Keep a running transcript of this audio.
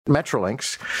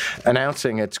Metrolinx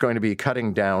announcing it's going to be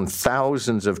cutting down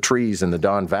thousands of trees in the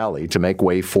Don Valley to make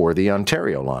way for the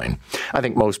Ontario line. I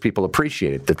think most people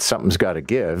appreciate that something's got to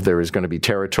give. There is going to be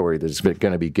territory that's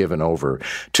going to be given over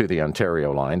to the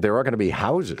Ontario line. There are going to be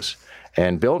houses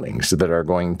and buildings that are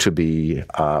going to be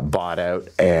bought out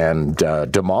and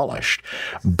demolished.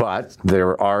 But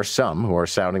there are some who are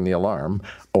sounding the alarm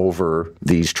over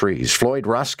these trees. Floyd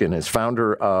Ruskin is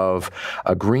founder of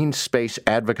a green space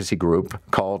advocacy group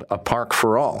called A Park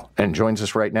for All and joins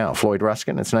us right now. Floyd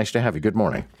Ruskin, it's nice to have you. Good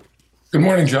morning. Good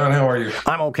morning, John. How are you?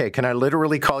 I'm okay. Can I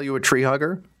literally call you a tree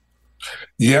hugger?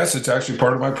 Yes, it's actually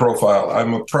part of my profile.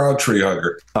 I'm a proud tree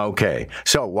hugger. Okay.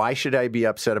 So why should I be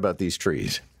upset about these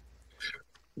trees?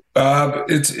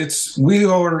 We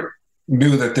all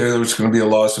knew that there was going to be a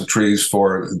loss of trees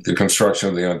for the construction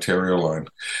of the Ontario line.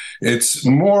 It's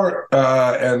more,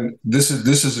 and this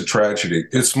is a tragedy.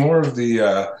 It's more of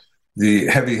the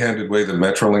heavy-handed way that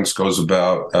Metrolinx goes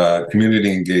about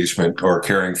community engagement or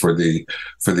caring for the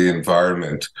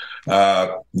environment.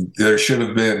 There should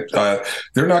have been.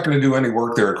 They're not going to do any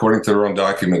work there, according to their own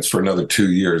documents, for another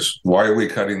 2 years. Why are we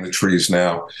cutting the trees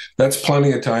now? That's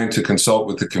plenty of time to consult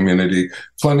with the community.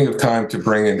 Plenty of time to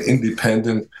bring in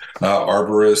independent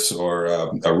arborists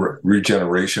or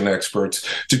regeneration experts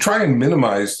to try and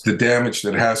minimize the damage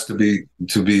that has to be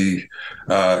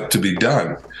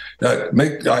done.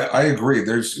 I agree.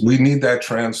 We need that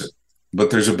transit,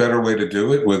 but there's a better way to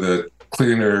do it with a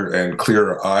cleaner and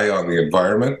clearer eye on the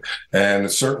environment,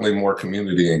 and certainly more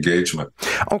community engagement.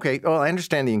 Okay, well, I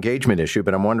understand the engagement issue,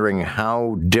 but I'm wondering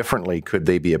how differently could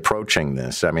they be approaching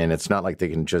this? I mean, it's not like they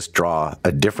can just draw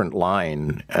a different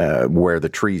line where the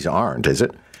trees aren't, is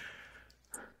it?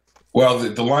 Well,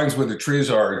 the lines where the trees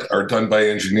are done by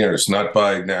engineers, not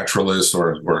by naturalists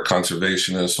or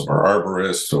conservationists or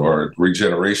arborists or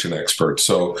regeneration experts.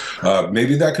 So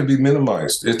maybe that could be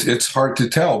minimized. It's hard to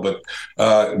tell, but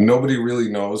nobody really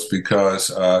knows because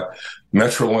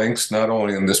Metrolinx, not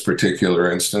only in this particular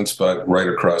instance, but right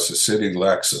across the city,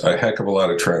 lacks a heck of a lot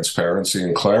of transparency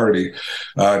and clarity,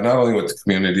 not only with the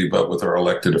community, but with our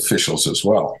elected officials as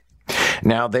well.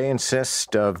 Now, they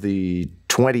insist of the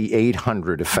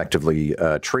 2,800 effectively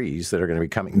trees that are going to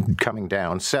be coming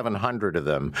down. 700 of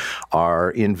them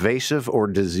are invasive or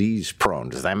disease prone.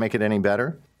 Does that make it any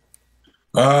better?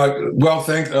 Let's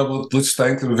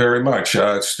thank them very much.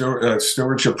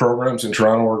 Stewardship programs in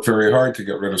Toronto work very hard to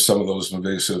get rid of some of those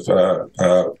invasive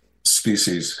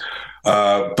species.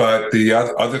 But the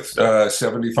other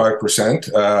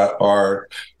 75%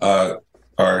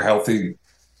 are healthy,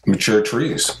 mature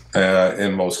trees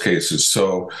in most cases.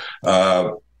 So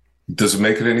does it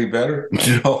make it any better?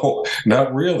 No,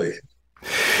 not really.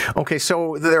 Okay,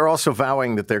 so they're also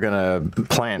vowing that they're going to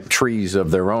plant trees of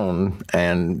their own.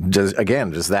 And does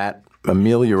that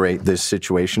ameliorate this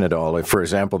situation at all? If, for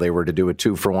example, they were to do a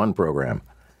 2-for-1 program?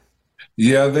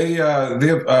 Yeah, they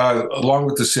along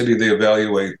with the city, they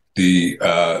evaluate the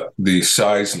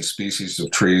size and species of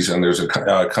trees, and there's a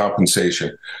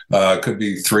compensation. Could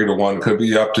be 3-to-1, could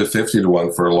be up to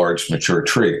 50-to-1 for a large mature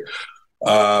tree.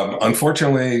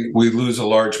 Unfortunately, we lose a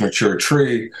large mature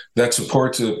tree that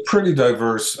supports a pretty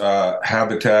diverse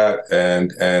habitat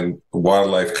and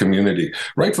wildlife community,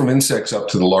 right from insects up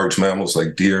to the large mammals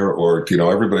like deer or,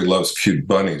 everybody loves cute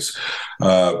bunnies.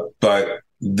 But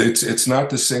it's not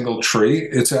the single tree.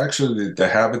 It's actually the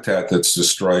habitat that's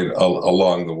destroyed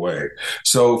along the way.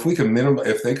 So if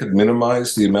they could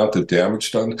minimize the amount of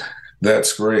damage done,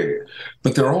 that's great.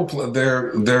 But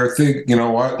their thing,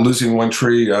 losing one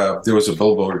tree. There was a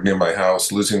billboard near my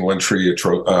house. Losing one tree,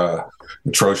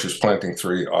 atrocious. Planting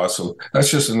 3, awesome.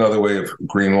 That's just another way of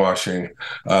greenwashing.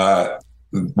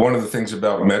 One of the things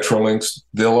about Metrolinx,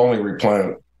 they'll only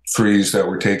replant trees that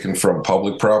were taken from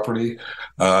public property.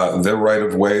 Their right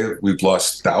of way, we've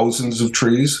lost thousands of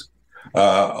trees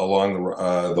along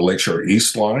the Lakeshore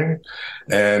East line,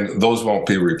 and those won't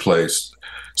be replaced.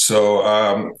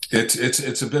 So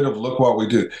it's a bit of look what we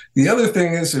do. The other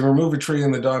thing is, they remove a tree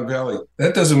in the Don Valley.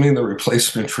 That doesn't mean the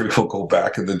replacement tree will go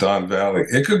back in the Don Valley.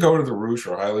 It could go to the Rouge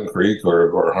or Highland Creek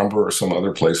or Humber or some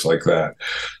other place like that.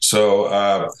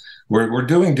 So we're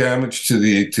doing damage to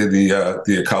the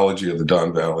ecology of the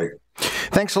Don Valley.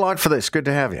 Thanks a lot for this. Good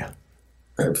to have you.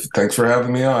 Thanks for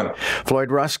having me on.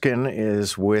 Floyd Ruskin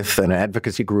is with an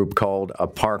advocacy group called A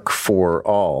Park for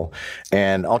All.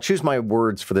 And I'll choose my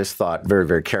words for this thought very,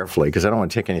 very carefully because I don't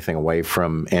want to take anything away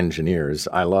from engineers.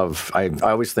 I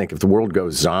always think if the world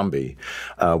goes zombie,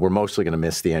 we're mostly going to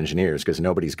miss the engineers because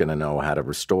nobody's going to know how to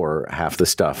restore half the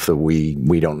stuff that we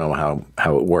don't know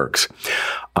how it works.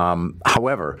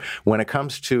 However, when it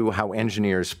comes to how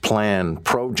engineers plan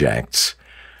projects,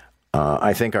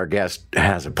 I think our guest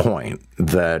has a point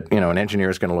that, an engineer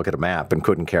is going to look at a map and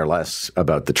couldn't care less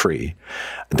about the tree.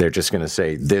 They're just going to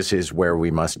say, this is where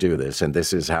we must do this, and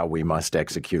this is how we must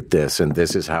execute this, and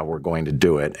this is how we're going to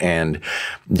do it, and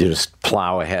just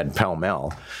plow ahead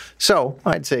pell-mell. So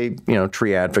I'd say,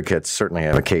 tree advocates certainly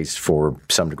have a case for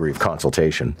some degree of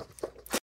consultation.